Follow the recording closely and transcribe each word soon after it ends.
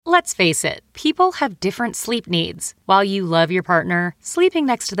Let's face it, people have different sleep needs. While you love your partner, sleeping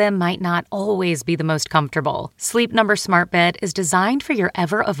next to them might not always be the most comfortable. Sleep Number Smart Bed is designed for your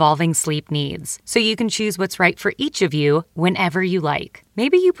ever-evolving sleep needs, so you can choose what's right for each of you whenever you like.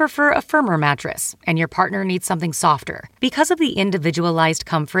 Maybe you prefer a firmer mattress and your partner needs something softer. Because of the individualized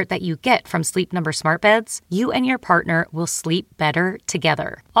comfort that you get from Sleep Number Smart Beds, you and your partner will sleep better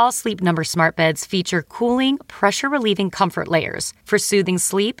together. All Sleep Number Smart Beds feature cooling, pressure-relieving comfort layers for soothing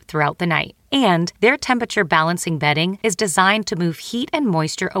sleep throughout the night. And their temperature balancing bedding is designed to move heat and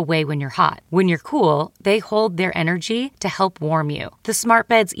moisture away when you're hot. When you're cool, they hold their energy to help warm you. The smart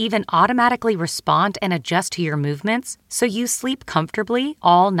beds even automatically respond and adjust to your movements, so you sleep comfortably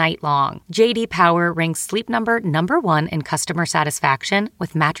all night long. J.D. Power ranks Sleep Number #1 in customer satisfaction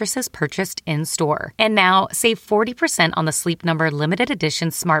with mattresses purchased in-store. And now, save 40% on the Sleep Number limited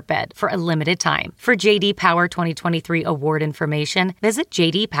edition smart bed for a limited time. For J.D. Power 2023 award information, visit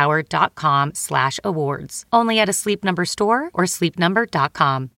jdpower.com/awards. Only at a Sleep Number store or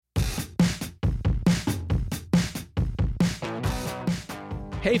sleepnumber.com.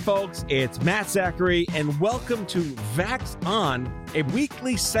 Hey folks, it's Matt Zachary, and welcome to Vax On, a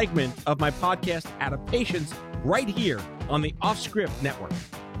weekly segment of my podcast Adaptations, right here on the Offscript Network.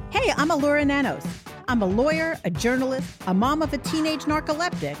 Hey, I'm Allura Nanos. I'm a lawyer, a journalist, a mom of a teenage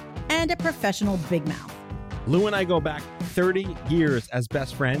narcoleptic, and a professional big mouth. Lou and I go back 30 years as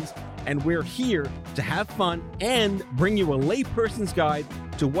best friends, and we're here to have fun and bring you a layperson's guide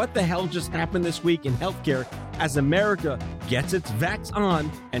to what the hell just happened this week in healthcare as America gets its vax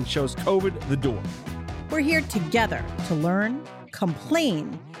on and shows COVID the door. We're here together to learn,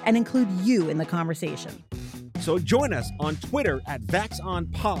 complain, and include you in the conversation. So join us on Twitter at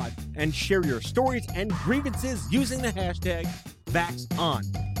VaxOnPod and share your stories and grievances using the hashtag VaxOn.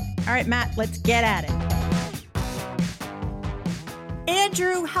 All right, Matt, let's get at it.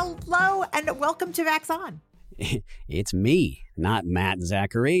 Andrew, hello, and welcome to Vax On. It's me, not Matt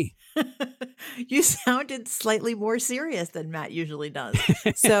Zachary. You sounded slightly more serious than Matt usually does.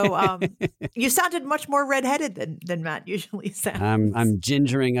 So you sounded much more redheaded than Matt usually sounds. I'm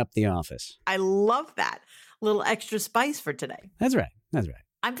gingering up the office. I love that. A little extra spice for today. That's right.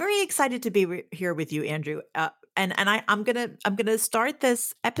 I'm very excited to be here with you, Andrew. And I'm gonna start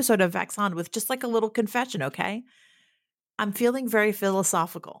this episode of Vax On with just like a little confession, okay? I'm feeling very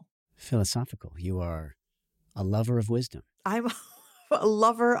philosophical. Philosophical. You are a lover of wisdom. I'm a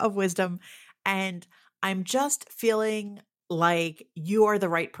lover of wisdom, and I'm just feeling like you are the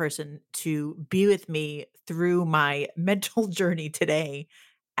right person to be with me through my mental journey today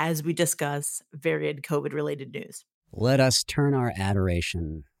as we discuss varied COVID-related news. Let us turn our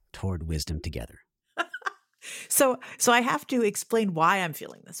adoration toward wisdom together. So I have to explain why I'm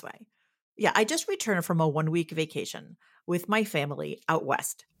feeling this way. Yeah, I just returned from a 1-week vacation with my family out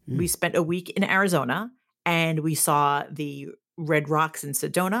west. We spent a week in Arizona, and we saw the Red Rocks in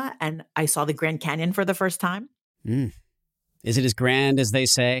Sedona, and I saw the Grand Canyon for the first time. Is it as grand as they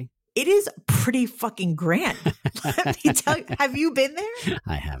say? It is pretty fucking grand. Let me tell you, have you been there?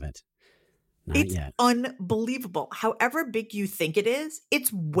 I haven't. Not It's yet. unbelievable. However big you think it is,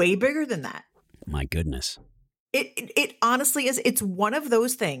 it's way bigger than that. My goodness. It honestly is. It's one of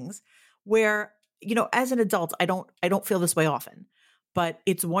those things where, you know, as an adult, I don't feel this way often, but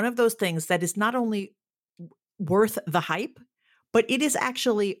it's one of those things that is not only worth the hype, but it is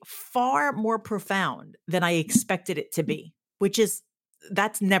actually far more profound than I expected it to be,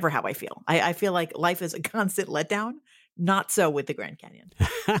 that's never how I feel. I feel like life is a constant letdown. Not so with the Grand Canyon.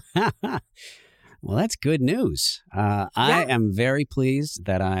 Well, that's good news. I am very pleased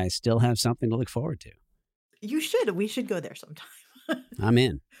that I still have something to look forward to. You should. We should go there sometime. I'm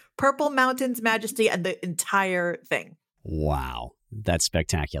in. Purple Mountains Majesty and the entire thing. Wow. That's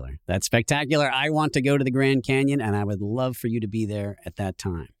spectacular. I want to go to the Grand Canyon, and I would love for you to be there at that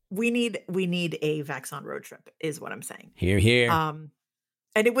time. We need a Vax On road trip, is what I'm saying. Hear, hear. And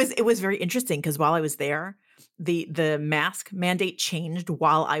it was very interesting because while I was there, the mask mandate changed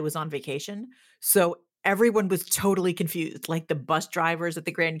while I was on vacation. So everyone was totally confused. Like the bus drivers at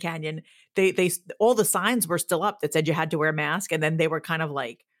the Grand Canyon, they all the signs were still up that said you had to wear a mask, and then they were kind of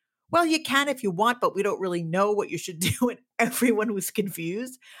like, well, you can if you want, but we don't really know what you should do. And everyone was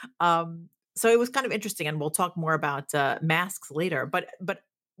confused. So it was kind of interesting, and we'll talk more about masks later. But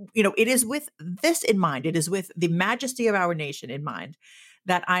you know, it is with this in mind. It is with the majesty of our nation in mind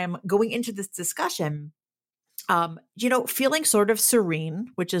that I am going into this discussion, you know, feeling sort of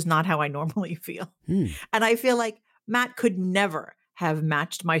serene, which is not how I normally feel. And I feel like Matt could never have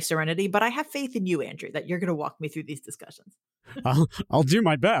matched my serenity, but I have faith in you, Andrew, that you're going to walk me through these discussions. I'll do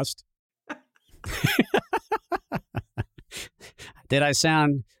my best. Did I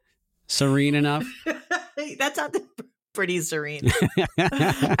sound Serene enough? That sounded pretty serene.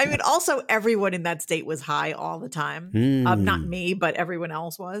 I mean, also everyone in that state was high all the time. Not me, but everyone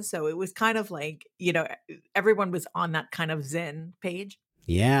else was. So it was kind of like, everyone was on that kind of Zen page.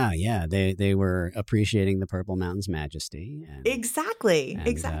 Yeah. They were appreciating the Purple Mountain's majesty. Exactly.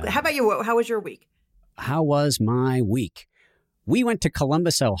 How about you? How was your week? How was my week? We went to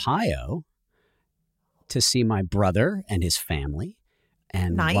Columbus, Ohio to see my brother and his family.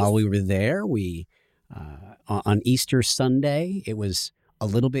 And Nice. While we were there, we on Easter Sunday, it was a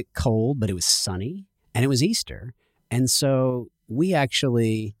little bit cold, but it was sunny and it was Easter. And so we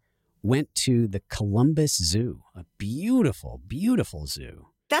actually went to the Columbus Zoo, a beautiful, beautiful zoo.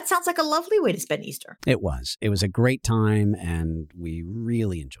 That sounds like a lovely way to spend Easter. It was. It was a great time and we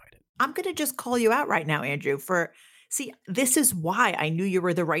really enjoyed it. I'm going to just call you out right now, Andrew, see, this is why I knew you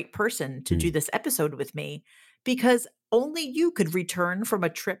were the right person to do this episode with me, because only you could return from a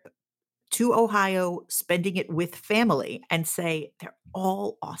trip to Ohio, spending it with family and say, they're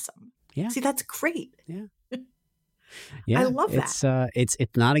all awesome. Yeah. See, that's great. Yeah. I love that. It's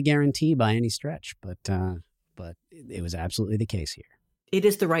not a guarantee by any stretch, but it was absolutely the case here. It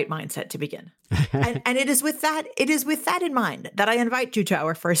is the right mindset to begin. and it is with that in mind that I invite you to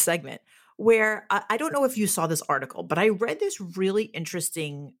our first segment, where I don't know if you saw this article, but I read this really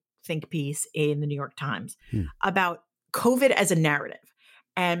interesting think piece in the New York Times about COVID as a narrative.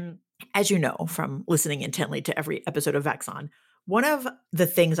 And as you know, from listening intently to every episode of Vax On, one of the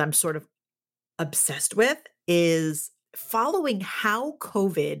things I'm sort of obsessed with is following how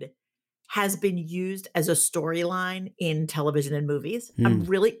COVID has been used as a storyline in television and movies. I'm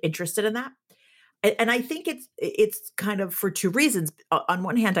really interested in that. And I think it's kind of for two reasons. On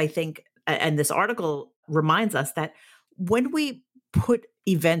one hand, I think, and this article reminds us that when we put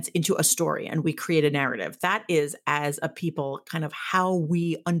events into a story and we create a narrative, that is, as a people, kind of how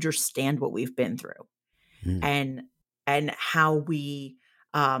we understand what we've been through and how we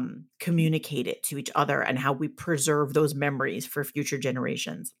communicate it to each other and how we preserve those memories for future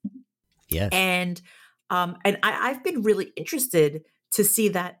generations. Yes. And I've been really interested to see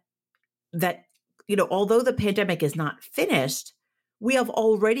that although the pandemic is not finished, we have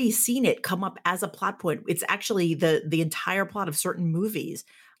already seen it come up as a plot point. It's actually the entire plot of certain movies,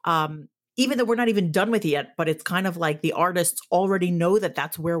 even though we're not even done with it yet. But it's kind of like the artists already know that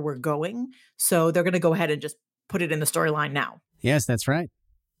that's where we're going, so they're going to go ahead and just put it in the storyline now. Yes, that's right.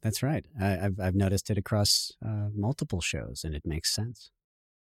 That's right. I've noticed it across multiple shows, and it makes sense.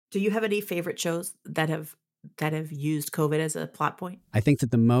 Do you have any favorite shows that have used COVID as a plot point? I think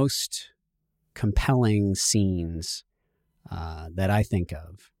that the most compelling scenes that I think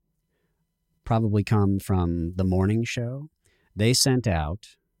of probably come from the morning show. They sent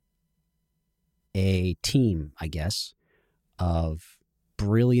out a team, I guess, of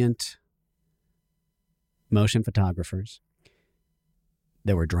brilliant motion photographers.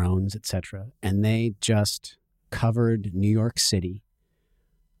 There were drones, etc., and they just covered New York City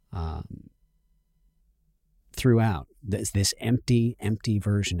throughout this empty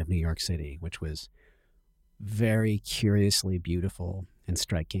version of New York City, which was very curiously beautiful and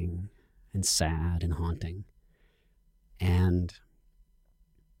striking and sad and haunting. And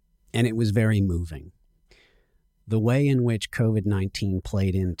it was very moving. The way in which COVID-19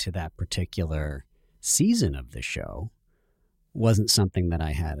 played into that particular season of the show wasn't something that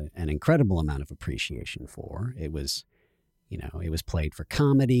I had an incredible amount of appreciation for. It was, it was played for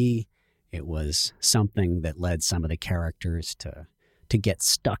comedy. It was something that led some of the characters to get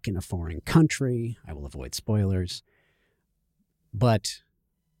stuck in a foreign country. I will avoid spoilers. But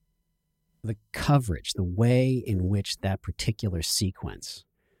the coverage, the way in which that particular sequence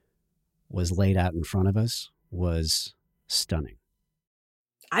was laid out in front of us was stunning.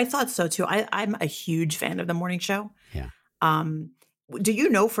 I thought so too. I'm a huge fan of the morning show. Yeah. Do you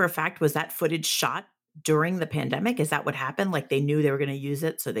know for a fact, was that footage shot during the pandemic? Is that what happened? Like they knew they were going to use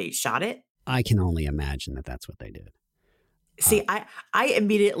it, so they shot it? I can only imagine that that's what they did. See, I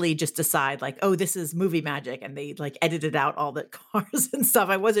immediately just decide like, oh, this is movie magic. And they like edited out all the cars and stuff.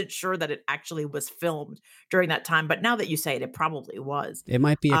 I wasn't sure that it actually was filmed during that time. But now that you say it, it probably was. It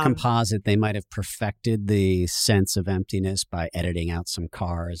might be a composite. They might have perfected the sense of emptiness by editing out some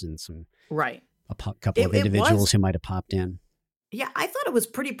cars and some a couple of individuals who might have popped in. Yeah, I thought it was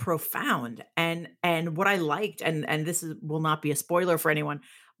pretty profound. And what I liked, and will not be a spoiler for anyone,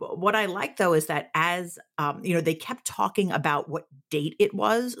 what I like, though, is that as, they kept talking about what date it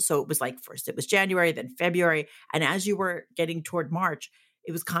was. So it was like first it was January, then February. And as you were getting toward March,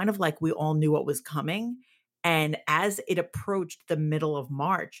 it was kind of like we all knew what was coming. And as it approached the middle of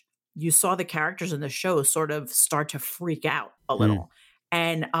March, you saw the characters in the show sort of start to freak out a little.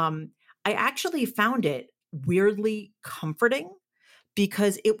 And I actually found it weirdly comforting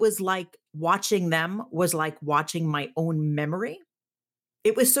because it was like watching them was like watching my own memory.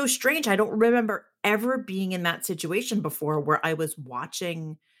 It was so strange. I don't remember ever being in that situation before where I was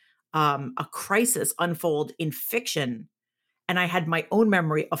watching a crisis unfold in fiction and I had my own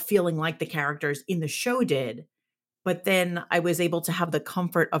memory of feeling like the characters in the show did. But then I was able to have the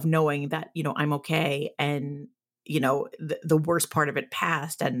comfort of knowing that, I'm okay. And, the worst part of it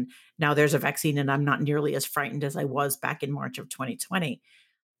passed. And now there's a vaccine and I'm not nearly as frightened as I was back in March of 2020.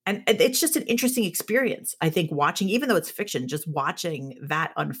 And it's just an interesting experience, I think, watching, even though it's fiction, just watching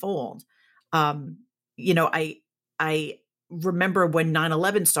that unfold. Um, I remember when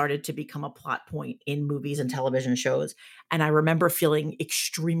 9/11 started to become a plot point in movies and television shows. And I remember feeling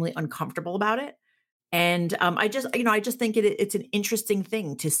extremely uncomfortable about it. And I just think it's an interesting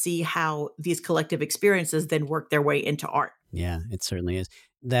thing to see how these collective experiences then work their way into art. Yeah, it certainly is.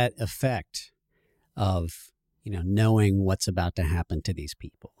 That effect of, knowing what's about to happen to these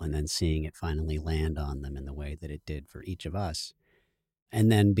people and then seeing it finally land on them in the way that it did for each of us.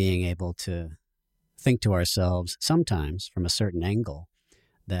 And then being able to think to ourselves, sometimes from a certain angle,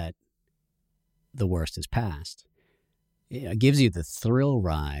 that the worst is past. It gives you the thrill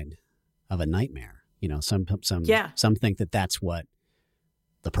ride of a nightmare. Some think that that's what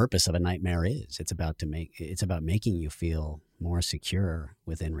the purpose of a nightmare is. It's about making you feel more secure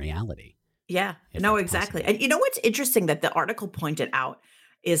within reality. Yeah, no, exactly. Possible. And what's interesting that the article pointed out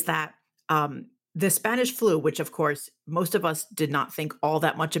is that the Spanish flu, which of course most of us did not think all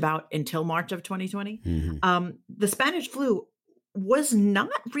that much about until March of 2020, the Spanish flu was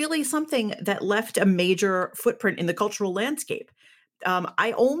not really something that left a major footprint in the cultural landscape.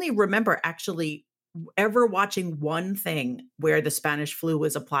 I only remember actually ever watching one thing where the Spanish flu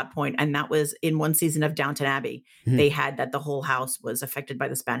was a plot point, and that was in one season of Downton Abbey. Mm-hmm. They had that the whole house was affected by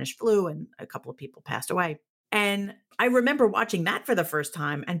the Spanish flu and a couple of people passed away. And I remember watching that for the first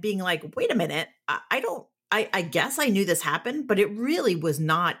time and being like, wait a minute, I guess I knew this happened, but it really was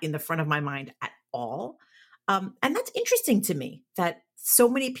not in the front of my mind at all. And that's interesting to me that so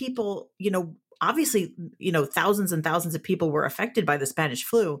many people, obviously, thousands and thousands of people were affected by the Spanish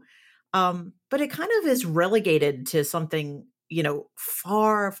flu. But it kind of is relegated to something,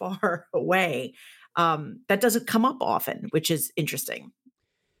 far, far away that doesn't come up often, which is interesting.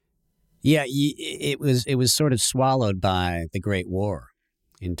 Yeah, it was sort of swallowed by the Great War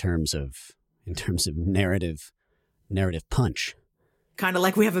in terms of narrative punch. Kind of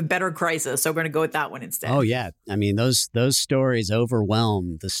like we have a better crisis, so we're going to go with that one instead. Oh yeah, I mean those stories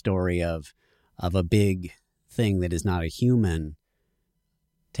overwhelm the story of a big thing that is not a human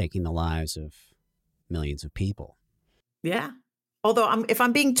taking the lives of millions of people. Yeah. Although if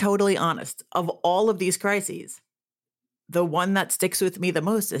I'm being totally honest, of all of these crises, the one that sticks with me the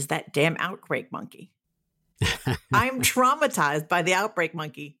most is that damn outbreak monkey. I'm traumatized by the outbreak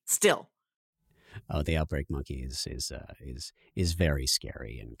monkey still. Oh, the outbreak monkey is very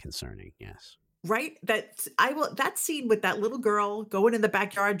scary and concerning. Yes. Right? That scene with that little girl going in the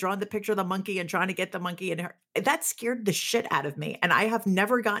backyard, drawing the picture of the monkey and trying to get the monkey in her, that scared the shit out of me. And I have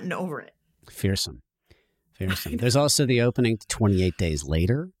never gotten over it. Fearsome. There's also the opening to 28 Days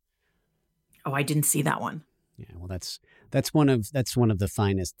Later. Oh, I didn't see that one. Yeah, well, that's one of the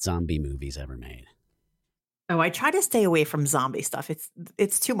finest zombie movies ever made. Oh, I try to stay away from zombie stuff.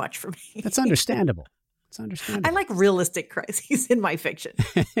 It's too much for me. That's understandable. It's understandable. I like realistic crises in my fiction.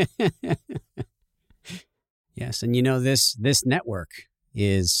 Yes, and this network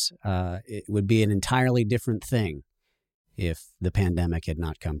is it would be an entirely different thing if the pandemic had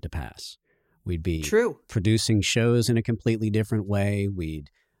not come to pass. We'd be producing shows in a completely different way. We'd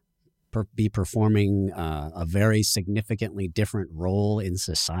be performing a very significantly different role in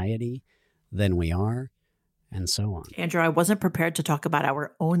society than we are, and so on. Andrew, I wasn't prepared to talk about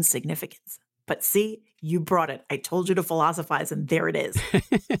our own significance. But see, you brought it. I told you to philosophize, and there it is.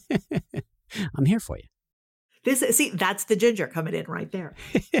 I'm here for you. That's the ginger coming in right there.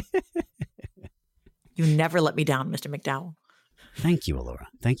 You never let me down, Mr. McDowell. Thank you, Allura.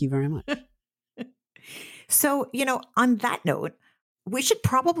 Thank you very much. So, on that note, we should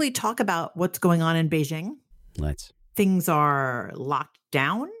probably talk about what's going on in Beijing. Let's. Things are locked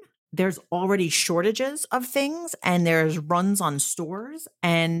down. There's already shortages of things and there's runs on stores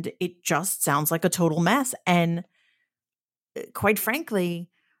and it just sounds like a total mess. And quite frankly,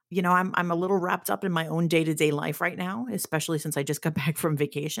 I'm a little wrapped up in my own day-to-day life right now, especially since I just got back from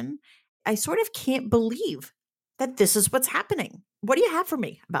vacation. I sort of can't believe that this is what's happening. What do you have for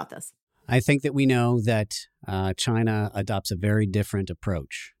me about this? I think that we know that China adopts a very different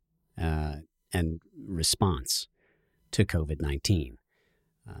approach and response to COVID-19.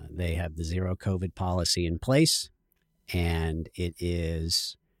 They have the zero COVID policy in place, and it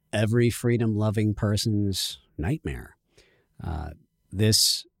is every freedom-loving person's nightmare.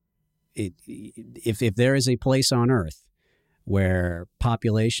 If there is a place on Earth where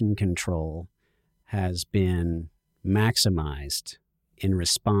population control has been maximized in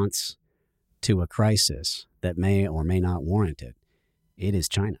response to a crisis that may or may not warrant it, it is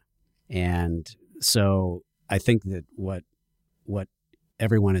China. And so I think that what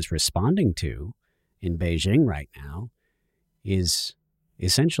everyone is responding to in Beijing right now is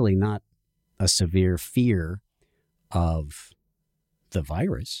essentially not a severe fear of the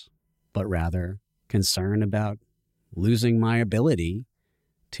virus, but rather concern about losing my ability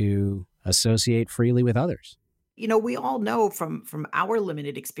to associate freely with others. You know, we all know from our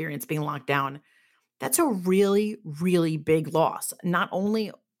limited experience being locked down, that's a really, really big loss, not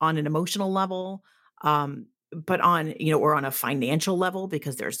only on an emotional level, but on, or on a financial level,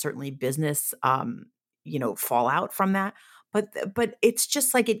 because there's certainly business, fallout from that. But it's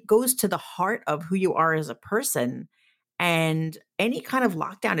just like it goes to the heart of who you are as a person. And any kind of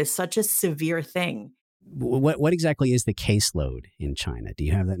lockdown is such a severe thing. What exactly is the caseload in China? Do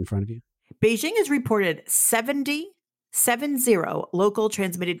you have that in front of you? Beijing has reported 70 local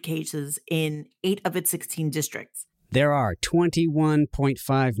transmitted cases in 8 of its 16 districts. There are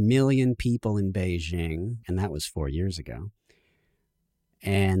 21.5 million people in Beijing, and that was 4 years ago.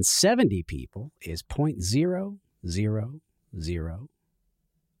 And 70 people is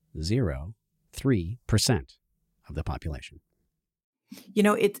 0.00003% of the population. You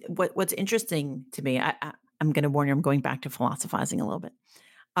know, what's interesting to me, I'm going to warn you, I'm going back to philosophizing a little bit.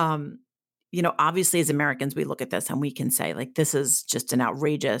 Obviously as Americans, we look at this and we can say, like, this is just an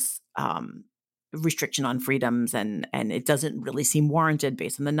outrageous restriction on freedoms, and it doesn't really seem warranted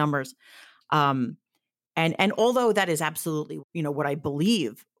based on the numbers. And although that is absolutely, what I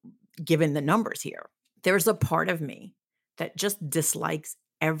believe, given the numbers here, there's a part of me that just dislikes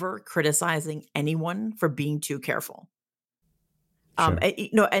ever criticizing anyone for being too careful. Sure.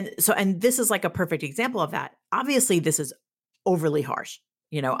 And this is like a perfect example of that. Obviously, this is overly harsh.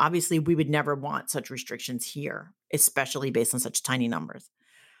 Obviously, we would never want such restrictions here, especially based on such tiny numbers.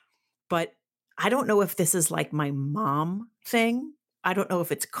 But I don't know if this is like my mom thing. I don't know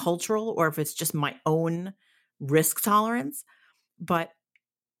if it's cultural or if it's just my own risk tolerance. But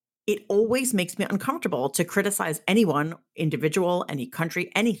it always makes me uncomfortable to criticize anyone, individual, any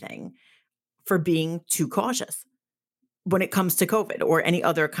country, anything, for being too cautious when it comes to COVID or any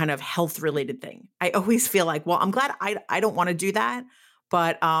other kind of health-related thing. I always feel like, well, I'm glad I don't want to do that,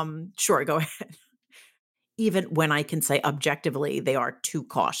 but sure, go ahead. Even when I can say objectively they are too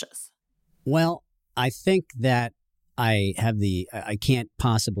cautious. Well, I think that I can't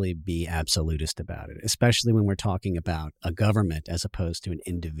possibly be absolutist about it, especially when we're talking about a government as opposed to an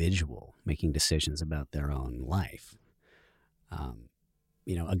individual making decisions about their own life. A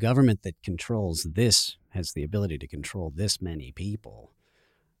government that controls this, has the ability to control this many people,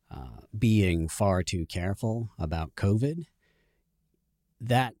 being far too careful about COVID,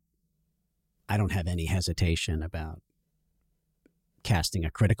 that I don't have any hesitation about casting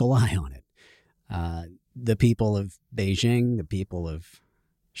a critical eye on it. The people of Beijing, the people of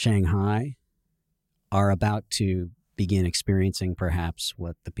Shanghai are about to begin experiencing perhaps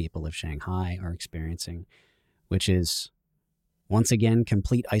what the people of Shanghai are experiencing, which is once again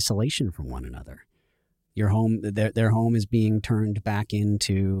complete isolation from one another. Your home, their home is being turned back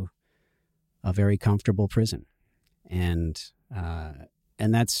into a very comfortable prison, and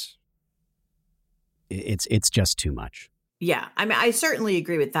that's it's just too much. Yeah, I mean, I certainly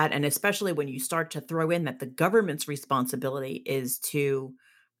agree with that. And especially when you start to throw in that the government's responsibility is to,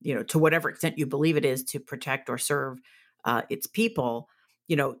 to whatever extent you believe it is, to protect or serve its people,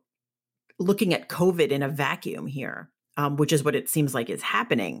 looking at COVID in a vacuum here, which is what it seems like is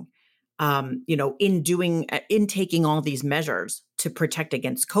happening, in taking all these measures to protect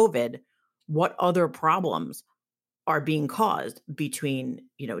against COVID, what other problems are being caused between,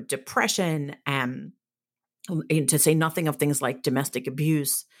 depression and to say nothing of things like domestic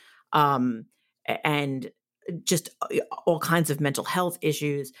abuse, and just all kinds of mental health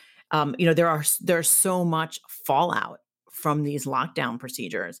issues. There's so much fallout from these lockdown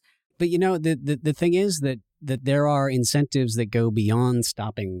procedures. But the thing is that there are incentives that go beyond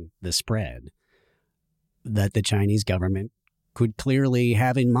stopping the spread that the Chinese government could clearly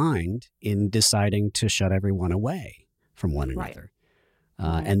have in mind in deciding to shut everyone away from one another.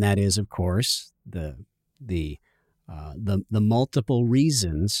 Right. And that is, of course, the multiple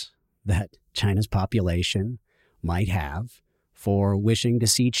reasons that China's population might have for wishing to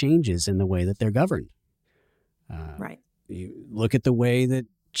see changes in the way that they're governed. Right. You look at the way that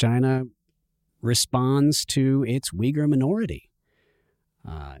China responds to its Uyghur minority.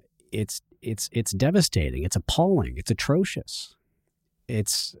 It's devastating. It's appalling. It's atrocious.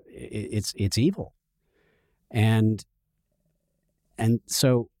 It's evil. And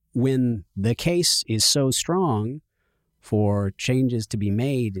so when the case is so strong for changes to be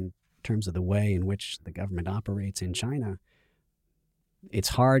made in terms of the way in which the government operates in China, it's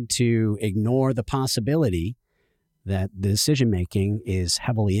hard to ignore the possibility that the decision-making is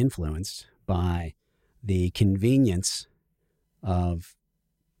heavily influenced by the convenience of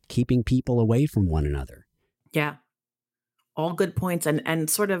keeping people away from one another. Yeah. All good points and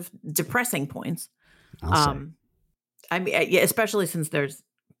sort of depressing points. I'll say. I mean, yeah, especially since there's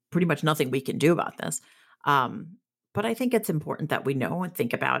pretty much nothing we can do about this. But I think it's important that we know and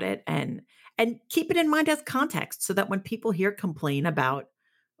think about it and keep it in mind as context so that when people here complain about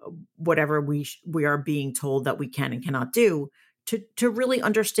whatever we are being told that we can and cannot do, to really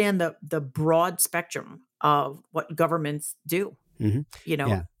understand the broad spectrum of what governments do. Mm-hmm. You know,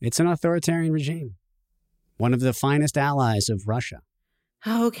 Yeah, it's an authoritarian regime, one of the finest allies of Russia.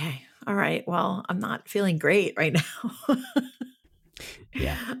 Okay. All right. Well, I'm not feeling great right now.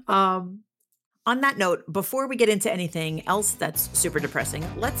 Yeah. On that note, before we get into anything else that's super depressing,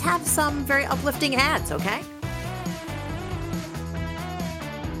 let's have some very uplifting ads, okay?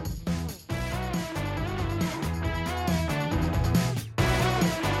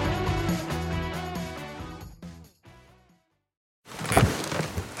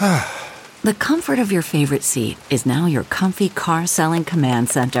 The comfort of your favorite seat is now your comfy car selling command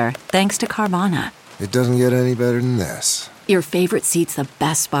center, thanks to Carvana. It doesn't get any better than this. Your favorite seat's the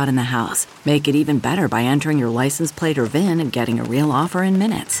best spot in the house. Make it even better by entering your license plate or VIN and getting a real offer in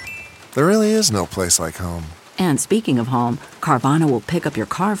minutes. There really is no place like home. And speaking of home, Carvana will pick up your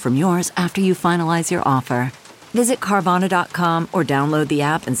car from yours after you finalize your offer. Visit Carvana.com or download the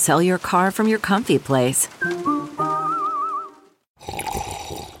app and sell your car from your comfy place.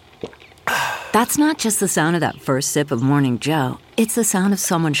 That's not just the sound of that first sip of Morning Joe. It's the sound of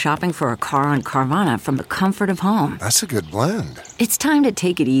someone shopping for a car on Carvana from the comfort of home. That's a good blend. It's time to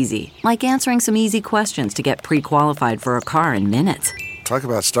take it easy, like answering some easy questions to get pre-qualified for a car in minutes. Talk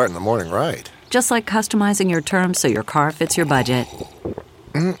about starting the morning right. Just like customizing your terms so your car fits your budget.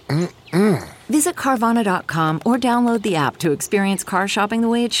 Visit Carvana.com or download the app to experience car shopping the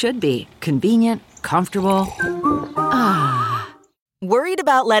way it should be. Convenient, comfortable. Worried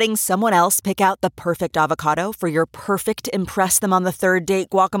about letting someone else pick out the perfect avocado for your perfect impress them on the third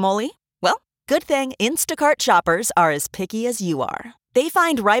date guacamole? Well, good thing Instacart shoppers are as picky as you are. They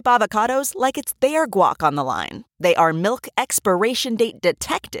find ripe avocados like it's their guac on the line. They are milk expiration date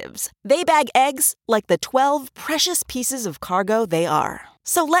detectives. They bag eggs like the 12 precious pieces of cargo they are.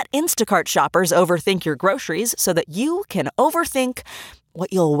 So let Instacart shoppers overthink your groceries so that you can overthink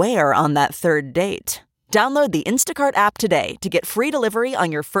what you'll wear on that third date. Download the Instacart app today to get free delivery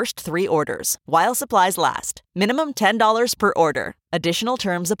on your first 3 orders, while supplies last. Minimum $10 per order. Additional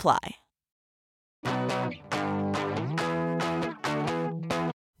terms apply.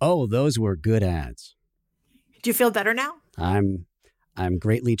 Oh, those were good ads. Do you feel better now? I'm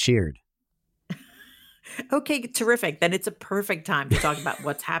greatly cheered. Okay, terrific. Then it's a perfect time to talk about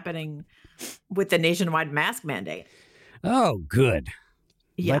what's happening with the nationwide mask mandate. Oh, good.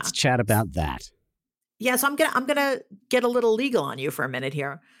 Yeah. Let's chat about that. Yeah, so I'm gonna get a little legal on you for a minute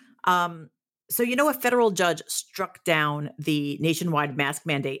here. So a federal judge struck down the nationwide mask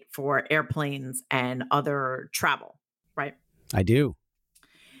mandate for airplanes and other travel, right? I do.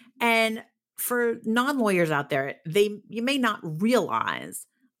 And for non-lawyers out there, you may not realize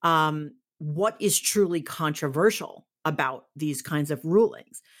what is truly controversial about these kinds of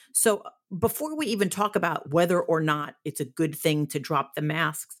rulings. So before we even talk about whether or not it's a good thing to drop the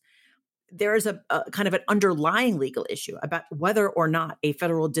masks, there is a kind of an underlying legal issue about whether or not a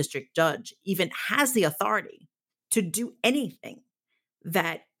federal district judge even has the authority to do anything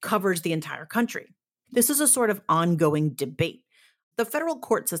that covers the entire country. This is a sort of ongoing debate. The federal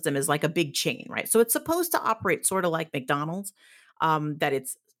court system is like a big chain, right? So it's supposed to operate sort of like McDonald's, that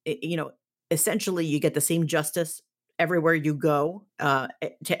it's, essentially you get the same justice everywhere you go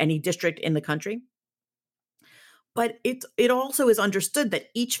to any district in the country. But it also is understood that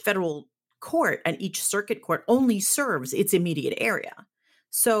each federal court and each circuit court only serves its immediate area.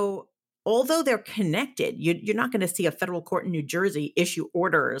 So although they're connected, you're not going to see a federal court in New Jersey issue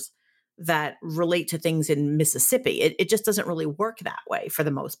orders that relate to things in Mississippi. It just doesn't really work that way for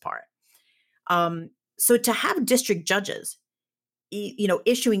the most part. So to have district judges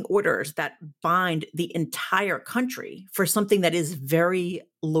issuing orders that bind the entire country for something that is very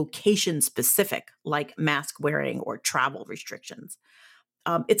location specific, like mask wearing or travel restrictions.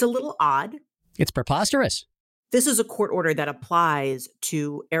 It's a little odd. It's preposterous. This is a court order that applies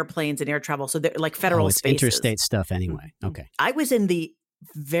to airplanes and air travel. So they're like federal it's spaces. Interstate stuff anyway. Okay. I was in the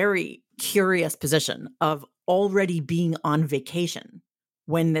very curious position of already being on vacation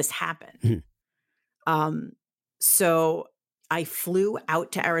when this happened. So I flew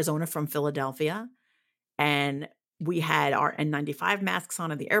out to Arizona from Philadelphia, and we had our N95 masks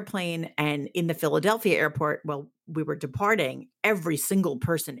on the airplane. And in the Philadelphia airport, while we were departing, every single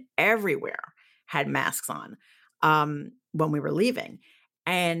person everywhere had masks on when we were leaving.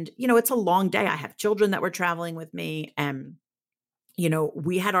 And, it's a long day. I have children that were traveling with me. And,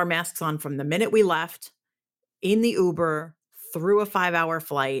 we had our masks on from the minute we left, in the Uber, through a 5-hour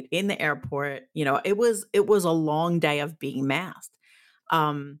flight, in the airport. It was a long day of being masked.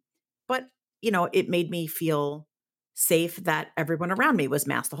 But, it made me feel safe that everyone around me was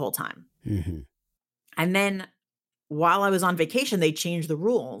masked the whole time. Mm-hmm. And then while I was on vacation, they changed the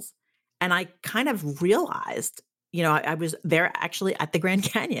rules. And I kind of realized, I was there actually at the Grand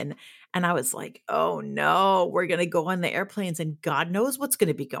Canyon, and I was like, oh no, we're going to go on the airplanes and God knows what's going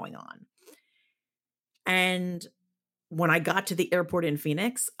to be going on. And when I got to the airport in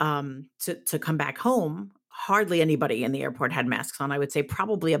Phoenix to come back home, hardly anybody in the airport had masks on. I would say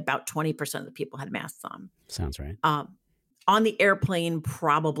probably about 20% of the people had masks on. Sounds right. On the airplane,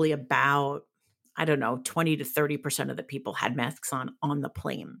 probably about, 20 to 30% of the people had masks on the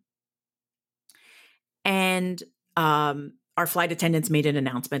plane. And our flight attendants made an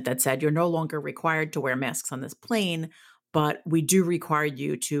announcement that said, you're no longer required to wear masks on this plane, but we do require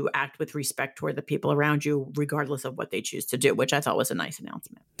you to act with respect toward the people around you, regardless of what they choose to do, which I thought was a nice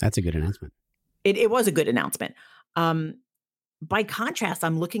announcement. That's a good announcement. It was a good announcement. By contrast,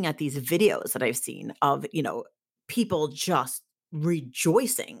 I'm looking at these videos that I've seen of, people just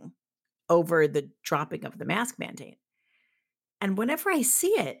rejoicing over the dropping of the mask mandate. And whenever I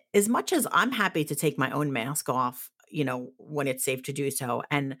see it, as much as I'm happy to take my own mask off, when it's safe to do so,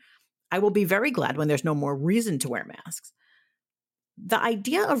 and I will be very glad when there's no more reason to wear masks, the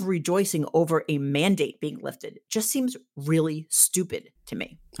idea of rejoicing over a mandate being lifted just seems really stupid to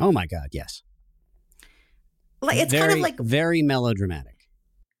me. Oh my God, yes. Like it's kind of like very melodramatic.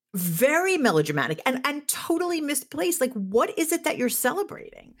 Very melodramatic and totally misplaced. Like, what is it that you're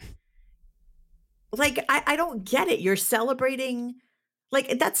celebrating? Like, I don't get it. You're celebrating,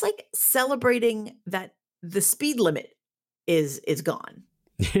 like, that's like celebrating that the speed limit is gone.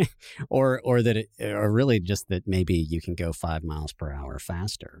 or really just that maybe you can go 5 miles per hour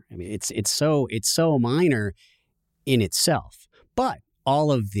faster. I mean, it's so minor in itself, but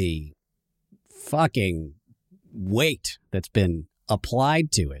all of the fucking weight that's been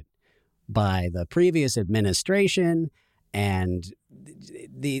applied to it by the previous administration and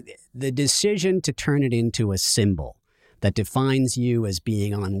the decision to turn it into a symbol that defines you as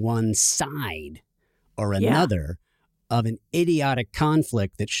being on one side or another of an idiotic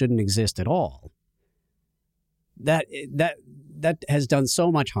conflict that shouldn't exist at all. That has done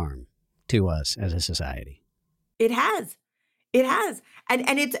so much harm to us as a society. It has.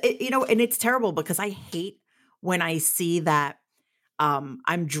 And it's, and it's terrible because I hate when I see that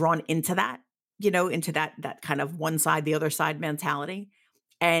I'm drawn into that, into that kind of one side, the other side mentality.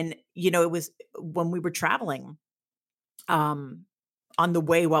 And, it was when we were traveling on the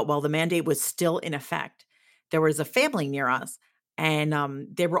way while the mandate was still in effect, there was a family near us and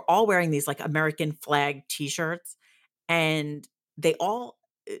they were all wearing these like American flag T-shirts, and they all,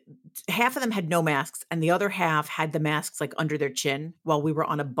 half of them had no masks and the other half had the masks like under their chin while we were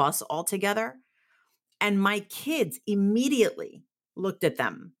on a bus all together. And my kids immediately looked at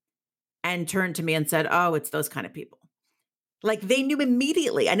them and turned to me and said, oh, it's those kind of people. Like they knew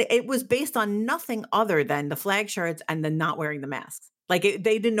immediately. And it was based on nothing other than the flag shirts and the not wearing the masks. Like they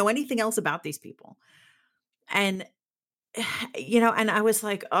didn't know anything else about these people. And, and I was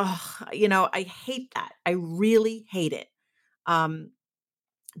like, oh, I hate that. I really hate it.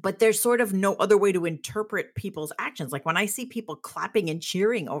 But there's sort of no other way to interpret people's actions. Like when I see people clapping and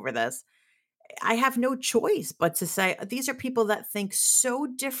cheering over this, I have no choice but to say, these are people that think so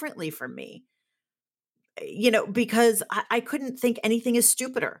differently from me, because I couldn't think anything is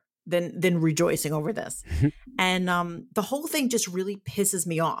stupider than rejoicing over this. And the whole thing just really pisses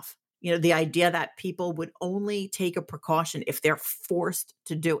me off. The idea that people would only take a precaution if they're forced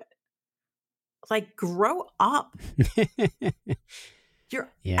to do it. Like, grow up.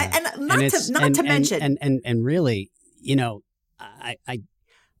 You're, and not to mention, and really,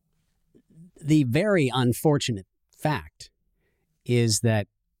 the very unfortunate fact is that,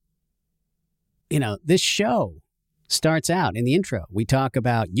 this show starts out in the intro. You talk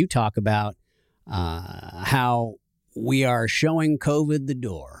about how we are showing COVID the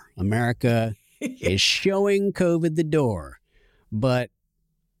door. America is showing COVID the door. But,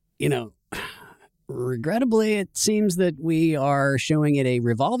 regrettably, it seems that we are showing it a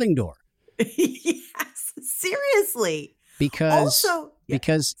revolving door. Yes, seriously. Because Also,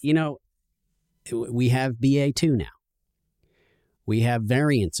 we have BA2 now. We have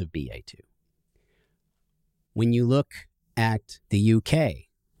variants of BA2. When you look at the UK,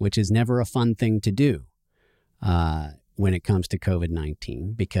 which is never a fun thing to do when it comes to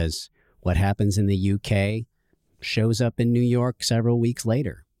COVID-19, because what happens in the UK shows up in New York several weeks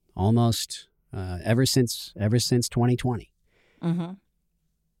later, almost ever since 2020. Mm-hmm.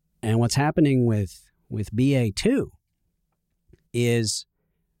 And what's happening with BA2 is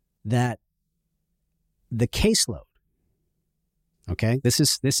that the caseload, okay, this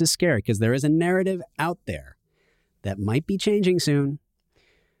is scary because there is a narrative out there that might be changing soon.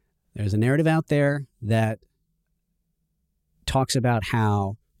 There's a narrative out there that talks about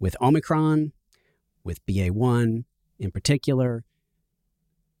how with Omicron, with BA1 in particular,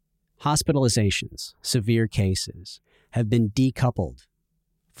 hospitalizations, severe cases, have been decoupled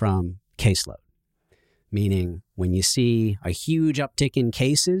from caseload. Meaning when you see a huge uptick in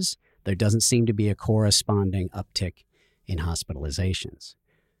cases, there doesn't seem to be a corresponding uptick in hospitalizations.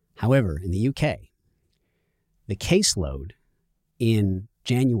 However, in the UK, the caseload in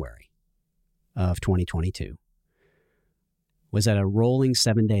January of 2022 was at a rolling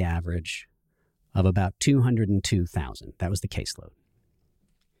 7-day average of about 202,000. That was the caseload.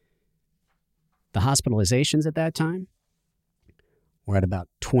 The hospitalizations at that time were at about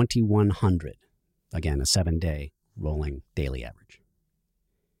 2,100. Again, a 7-day rolling daily average.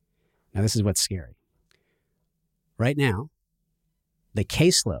 Now, this is what's scary. Right now, the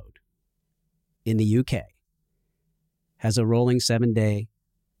caseload in the UK has a rolling 7-day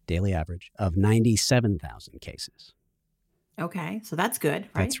daily average of 97,000 cases. Okay, so that's good,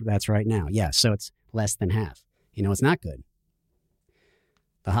 right? That's right now. Yeah, so it's less than half. It's not good.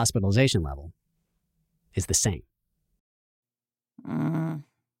 The hospitalization level is the same.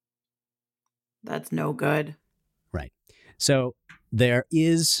 That's no good. Right. So there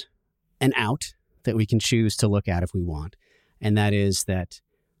is an out that we can choose to look at if we want, and that is that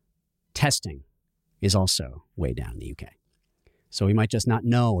testing is also way down in the UK. So we might just not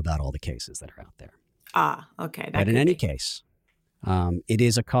know about all the cases that are out there. Okay. But in any case, it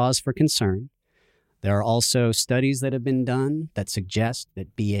is a cause for concern. There are also studies that have been done that suggest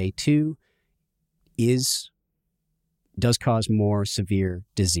that BA2 does cause more severe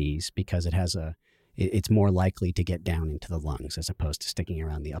disease because it's more likely to get down into the lungs as opposed to sticking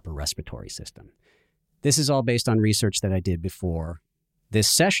around the upper respiratory system. This is all based on research that I did before this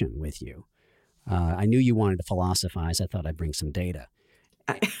session with you. I knew you wanted to philosophize. I thought I'd bring some data.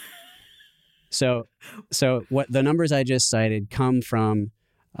 So what the numbers I just cited come from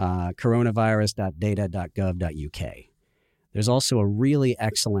coronavirus.data.gov.uk. There's also a really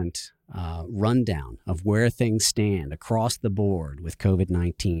excellent rundown of where things stand across the board with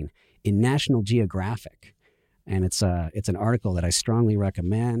COVID-19 in National Geographic. And it's an article that I strongly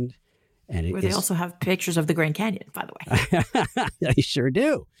recommend. And they also have pictures of the Grand Canyon, by the way. They sure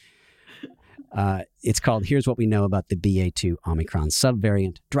do. It's called Here's What We Know About the BA2 Omicron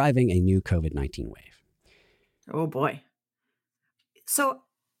Subvariant Driving a New COVID-19 Wave. Oh, boy. So,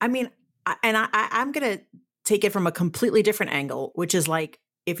 I'm going to take it from a completely different angle, which is like,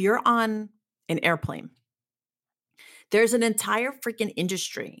 if you're on an airplane, there's an entire freaking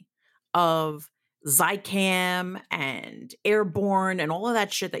industry of Zicam and airborne and all of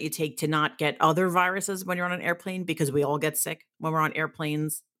that shit that you take to not get other viruses when you're on an airplane, because we all get sick when we're on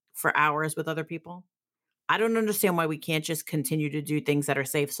airplanes for hours with other people. I don't understand why we can't just continue to do things that are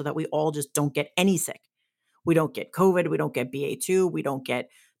safe so that we all just don't get any sick. We don't get COVID. We don't get BA2. We don't get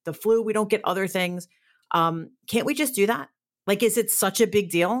the flu. We don't get other things. Can't we just do that? Like, is it such a big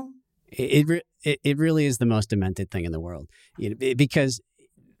deal? It really is the most demented thing in the world, because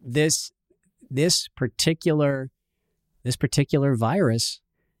this particular virus,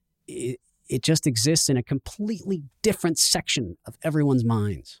 it just exists in a completely different section of everyone's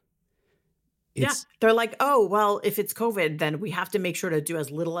minds. They're like, oh, well, if it's COVID, then we have to make sure to do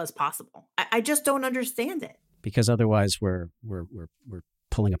as little as possible. I just don't understand it. Because otherwise, we're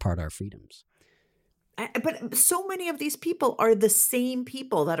pulling apart our freedoms. But so many of these people are the same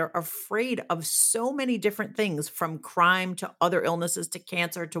people that are afraid of so many different things, from crime to other illnesses to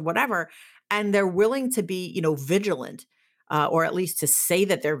cancer to whatever. And they're willing to be, vigilant, or at least to say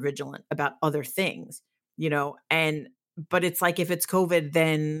that they're vigilant about other things, and but it's like, if it's COVID,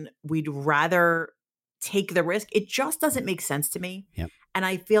 then we'd rather take the risk. It just doesn't make sense to me. Yep. And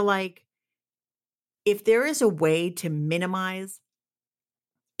I feel like if there is a way to minimize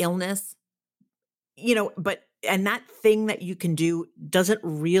illness, and that thing that you can do doesn't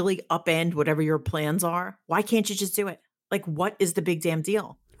really upend whatever your plans are, why can't you just do it? Like, what is the big damn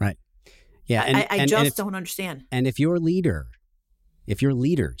deal? Right. Yeah. I just don't understand. And if your leaders,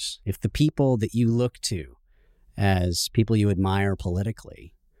 if the people that you look to as people you admire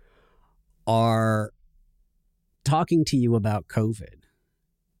politically are talking to you about COVID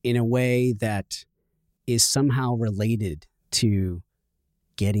in a way that is somehow related to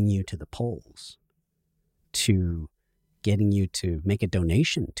getting you to the polls, to getting you to make a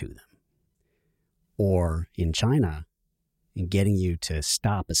donation to them, or in China, in getting you to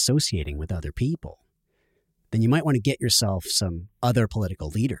stop associating with other people, then you might want to get yourself some other political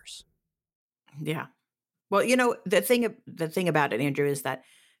leaders. Yeah. Well, the thing about it, Andrew, is that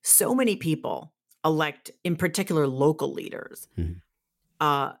so many people elect, in particular, local leaders,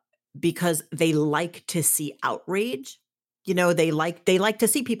 because they like to see outrage. They like to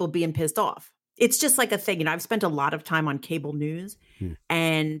see people being pissed off. It's just like a thing. I've spent a lot of time on cable news,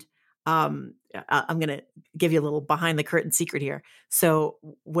 and I'm going to give you a little behind the curtain secret here. So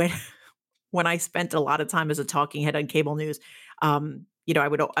when I spent a lot of time as a talking head on cable news, I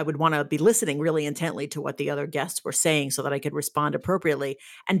would want to be listening really intently to what the other guests were saying so that I could respond appropriately,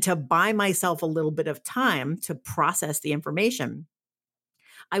 and to buy myself a little bit of time to process the information.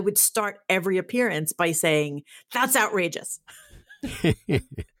 I would start every appearance by saying, "That's outrageous."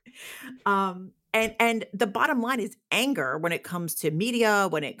 And the bottom line is anger when it comes to media,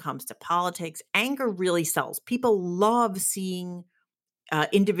 when it comes to politics. Anger really sells. People love seeing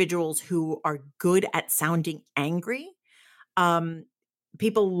individuals who are good at sounding angry.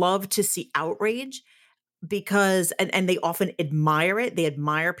 People love to see outrage because, and they often admire it. They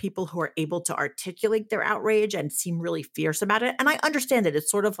admire people who are able to articulate their outrage and seem really fierce about it. And I understand it. It's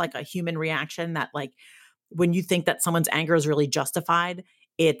sort of like a human reaction that, like, when you think that someone's anger is really justified,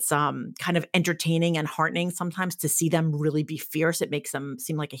 it's kind of entertaining and heartening sometimes to see them really be fierce. It makes them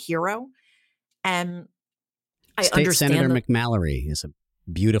seem like a hero. And I understand. Senator McMallory is a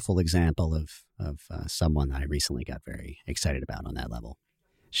beautiful example of someone that I recently got very excited about on that level.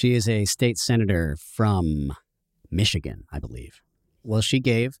 She is a state senator from Michigan, I believe. Well, she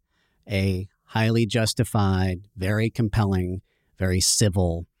gave a highly justified, very compelling, very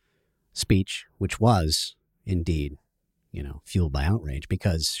civil speech, which was indeed, fueled by outrage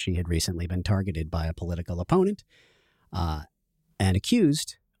because she had recently been targeted by a political opponent and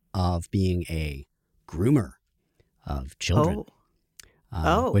accused of being a groomer of children.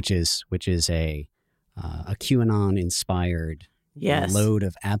 Which is a QAnon-inspired load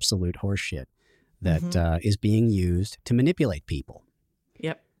of absolute horseshit that is being used to manipulate people.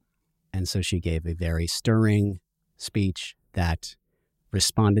 Yep. And so she gave a very stirring speech that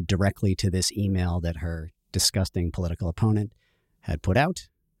responded directly to this email that her disgusting political opponent had put out.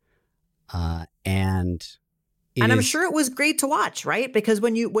 And I'm sure it was great to watch, right? Because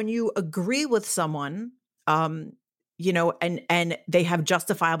when you agree with someone, and they have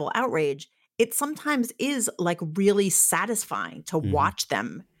justifiable outrage, it sometimes is like really satisfying to watch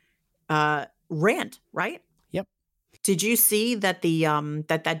them rant, right? Yep. Did you see that the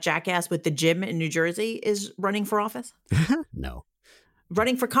that jackass with the gym in New Jersey is running for office? No.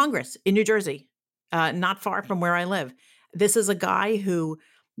 Running for Congress in New Jersey, not far from where I live. This is a guy who,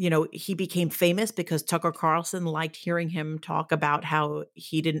 he became famous because Tucker Carlson liked hearing him talk about how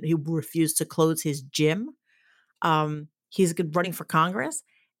he refused to close his gym. He's running for Congress,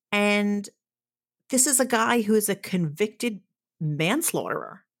 and this is a guy who is a convicted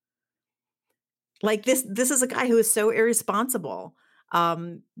manslaughterer. Like this is a guy who is so irresponsible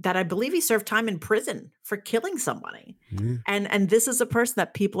that I believe he served time in prison for killing somebody. And this is a person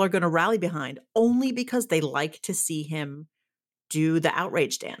that people are going to rally behind only because they like to see him do the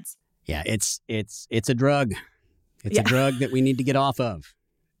outrage dance. Yeah, it's a drug. It's a drug that we need to get off of.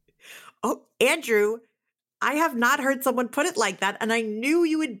 Oh, Andrew, I have not heard someone put it like that, and I knew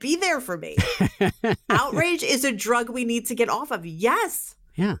you would be there for me. Outrage is a drug we need to get off of. Yes.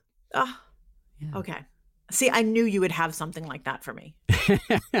 Yeah. Yeah. Okay. See, I knew you would have something like that for me.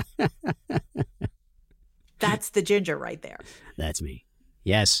 That's the ginger right there. That's me.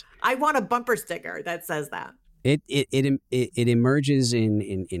 Yes. I want a bumper sticker that says that. It emerges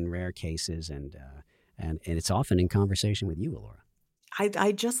in rare cases and it's often in conversation with you, Laura.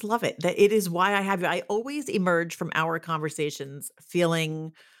 I just love it. That it is why I have you. I always emerge from our conversations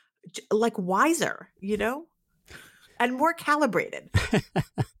feeling like wiser, and more calibrated.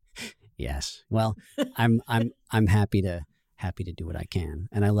 Yes. Well, I'm happy to do what I can,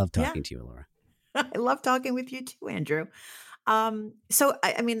 and I love talking to you, Laura. I love talking with you too, Andrew. So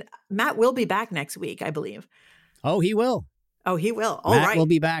I mean, Matt will be back next week, I believe. Oh, he will. Oh, he will. All Matt right. will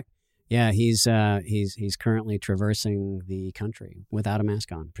be back. Yeah, he's currently traversing the country without a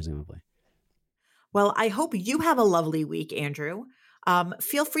mask on, presumably. Well, I hope you have a lovely week, Andrew.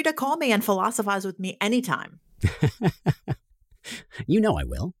 Feel free to call me and philosophize with me anytime. You know I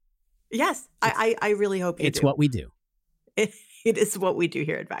will. Yes, I really hope you do. It's what we do. It is what we do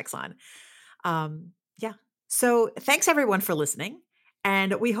here at Vaxon. Yeah. So thanks everyone for listening.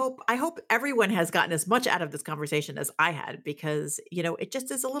 And I hope everyone has gotten as much out of this conversation as I had, because, it just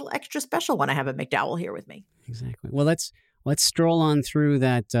is a little extra special when I have a McDowell here with me. Exactly. Well, let's stroll on through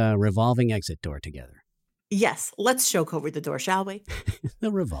that revolving exit door together. Yes. Let's show over the door, shall we?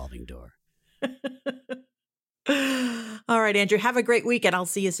 The revolving door. All right, Andrew, have a great week and I'll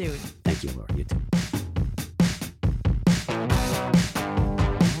see you soon. Thank you, Laura. You too.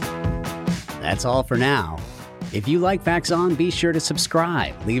 That's all for now. If you like Vaxon, be sure to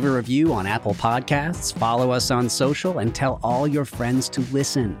subscribe, leave a review on Apple Podcasts, follow us on social, and tell all your friends to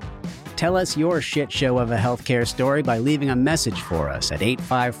listen. Tell us your shit show of a healthcare story by leaving a message for us at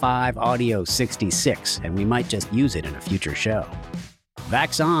 855-AUDIO-66, and we might just use it in a future show.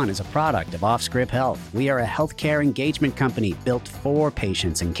 Vaxon is a product of Offscript Health. We are a healthcare engagement company built for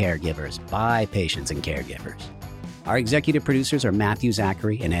patients and caregivers by patients and caregivers. Our executive producers are Matthew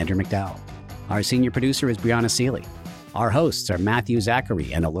Zachary and Andrew McDowell. Our senior producer is Brianna Seeley. Our hosts are Matthew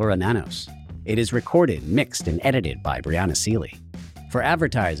Zachary and Allura Nanos. It is recorded, mixed, and edited by Brianna Seeley. For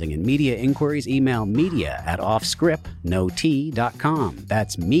advertising and media inquiries, email media@offscript.com.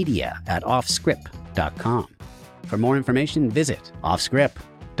 That's media@offscript.com. For more information, visit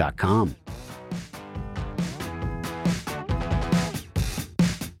offscript.com.